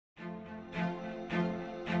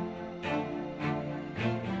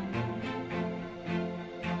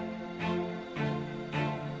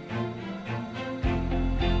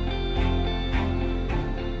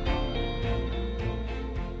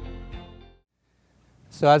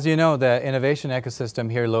So as you know, the innovation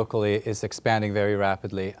ecosystem here locally is expanding very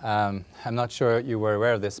rapidly. I'm not sure you were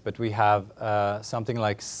aware of this, but we have something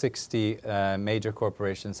like 60 major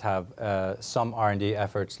corporations have some R&D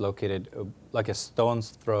efforts located like a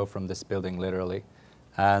stone's throw from this building, literally.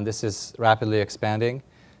 And this is rapidly expanding.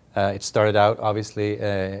 It started out, obviously,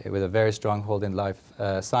 with a very strong hold in life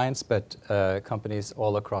science, but companies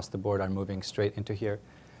all across the board are moving straight into here.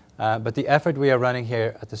 But the effort we are running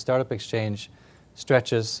here at the Startup Exchange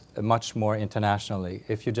stretches much more internationally.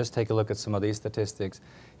 If you just take a look at some of these statistics,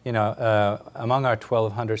 you know, among our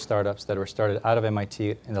 1,200 startups that were started out of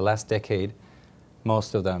MIT in the last decade,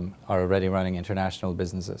 most of them are already running international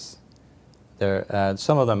businesses.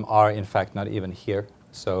 Some of them are, in fact, not even here.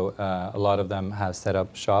 So a lot of them have set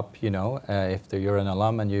up shop, you know, if you're an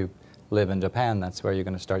alum and you live in Japan, that's where you're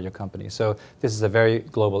going to start your company. So this is a very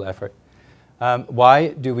global effort. Why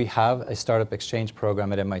do we have a startup exchange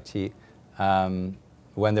program at MIT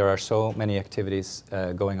when there are so many activities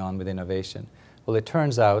going on with innovation? Well, it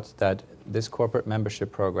turns out that this corporate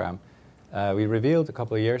membership program, we revealed a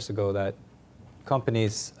couple of years ago that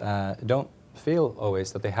companies don't feel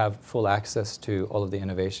always that they have full access to all of the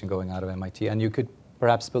innovation going out of MIT, and you could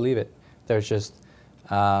perhaps believe it. There's just,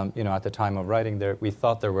 you know, at the time of writing, we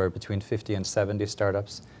thought there were between 50 and 70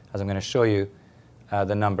 startups. As I'm going to show you,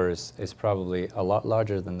 the numbers is probably a lot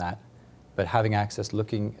larger than that. But having access,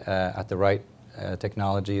 looking at the right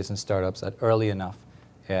technologies and startups at early enough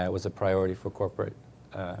was a priority for corporate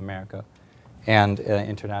America and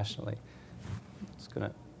internationally.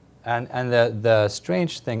 And the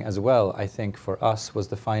strange thing as well, I think, for us was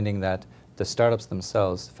the finding that the startups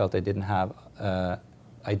themselves felt they didn't have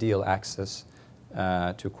ideal access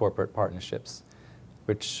to corporate partnerships,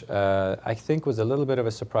 which I think was a little bit of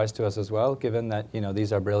a surprise to us as well, given that, you know,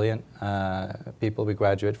 these are brilliant people. We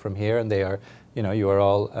graduate from here, and they are, you know, you are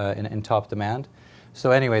all in top demand.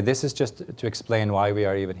 So anyway, this is just to explain why we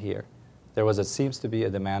are even here. There seems to be a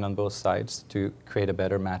demand on both sides to create a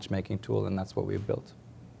better matchmaking tool, and that's what we've built.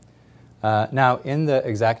 Now, in the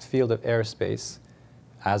exact field of aerospace,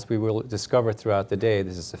 as we will discover throughout the day,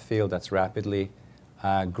 this is a field that's rapidly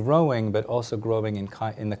growing, but also growing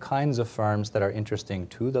in the kinds of firms that are interesting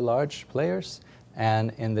to the large players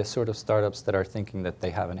and in the sort of startups that are thinking that they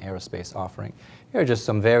have an aerospace offering. Here are just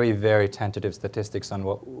some very, very tentative statistics on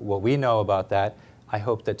what we know about that. I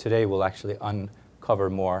hope that today we'll actually uncover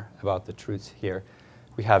more about the truths here.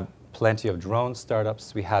 We have plenty of drone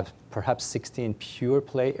startups. We have perhaps 16 pure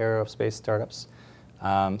play aerospace startups.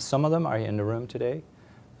 Some of them are in the room today.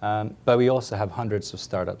 But we also have hundreds of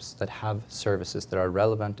startups that have services that are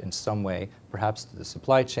relevant in some way, perhaps to the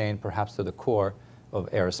supply chain, perhaps to the core of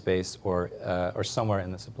aerospace, or somewhere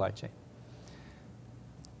in the supply chain.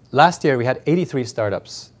 Last year, we had 83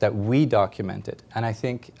 startups that we documented. And I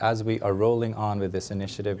think as we are rolling on with this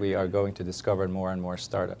initiative, we are going to discover more and more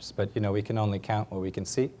startups. But, you know, we can only count what we can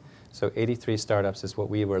see. So 83 startups is what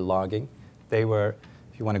we were logging. They were,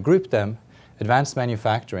 if you want to group them, advanced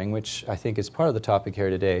manufacturing, which I think is part of the topic here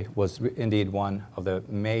today, was indeed one of the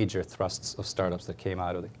major thrusts of startups that came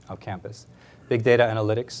out of campus. Big data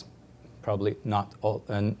analytics, probably not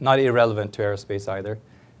irrelevant to aerospace either.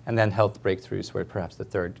 And then health breakthroughs were perhaps the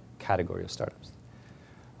third category of startups.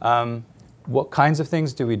 What kinds of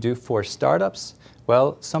things do we do for startups?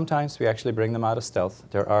 Well, sometimes we actually bring them out of stealth.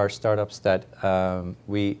 There are startups that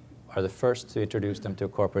we are the first to introduce them to a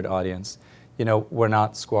corporate audience. You know, we're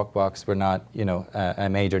not Squawk Box, we're not, you know, a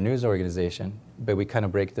major news organization, but we kind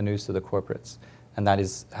of break the news to the corporates. And that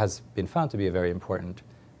has been found to be a very important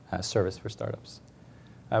service for startups.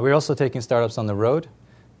 We're also taking startups on the road.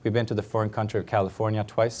 We've been to the foreign country of California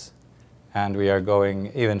twice, and we are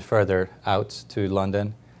going even further out to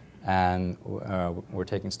London, and we're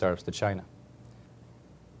taking startups to China.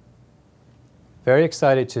 Very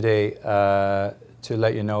excited today to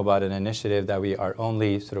let you know about an initiative that we are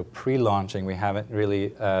only sort of pre-launching. We haven't really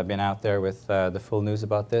been out there with the full news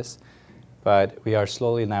about this, but we are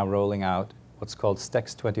slowly now rolling out what's called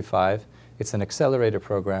STEX 25. It's an accelerator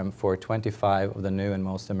program for 25 of the new and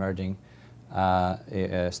most emerging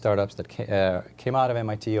startups that came out of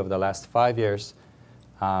MIT over the last 5 years,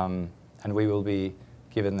 and we will be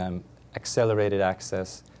giving them accelerated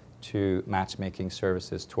access to matchmaking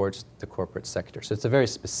services towards the corporate sector. So it's a very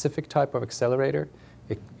specific type of accelerator.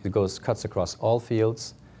 It cuts across all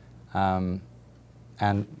fields, and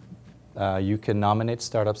you can nominate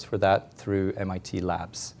startups for that through MIT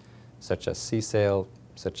labs, such as CSAIL,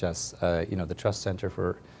 such as you know, the Trust Center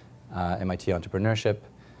for MIT Entrepreneurship.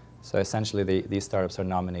 So essentially, these startups are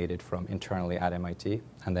nominated from internally at MIT,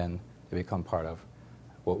 and then they become part of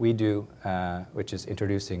what we do, which is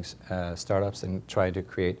introducing startups and trying to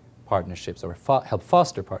create partnerships or help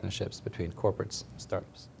foster partnerships between corporates and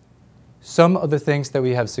startups. Some of the things that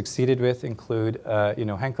we have succeeded with include,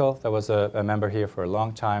 Henkel, that was a member here for a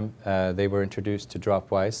long time. They were introduced to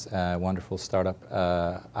Dropwise, a wonderful startup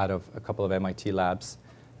out of a couple of MIT labs.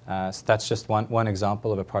 So that's just one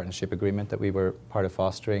example of a partnership agreement that we were part of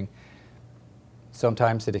fostering.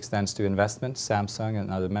 Sometimes it extends to investment. Samsung,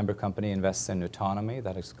 another member company, invests in autonomy.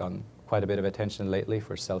 That has gotten quite a bit of attention lately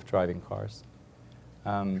for self-driving cars.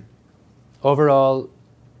 Overall,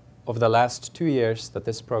 over the last 2 years that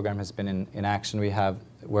this program has been in action, we have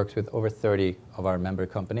worked with over 30 of our member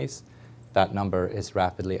companies. That number is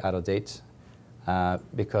rapidly out of date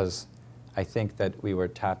because I think that we were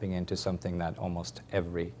tapping into something that almost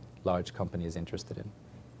every large company is interested in.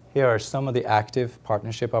 Here are some of the active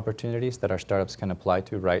partnership opportunities that our startups can apply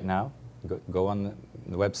to right now. Go on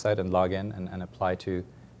the website and log in and apply to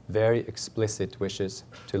very explicit wishes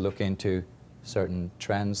to look into certain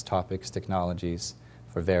trends, topics, technologies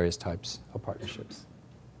for various types of partnerships.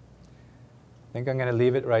 I think I'm going to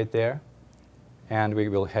leave it right there, and we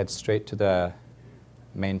will head straight to the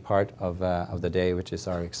main part of the day, which is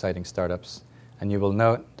our exciting startups. And you will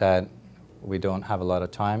note that we don't have a lot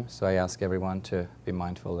of time, so I ask everyone to be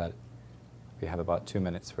mindful that we have about 2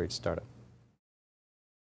 minutes for each startup.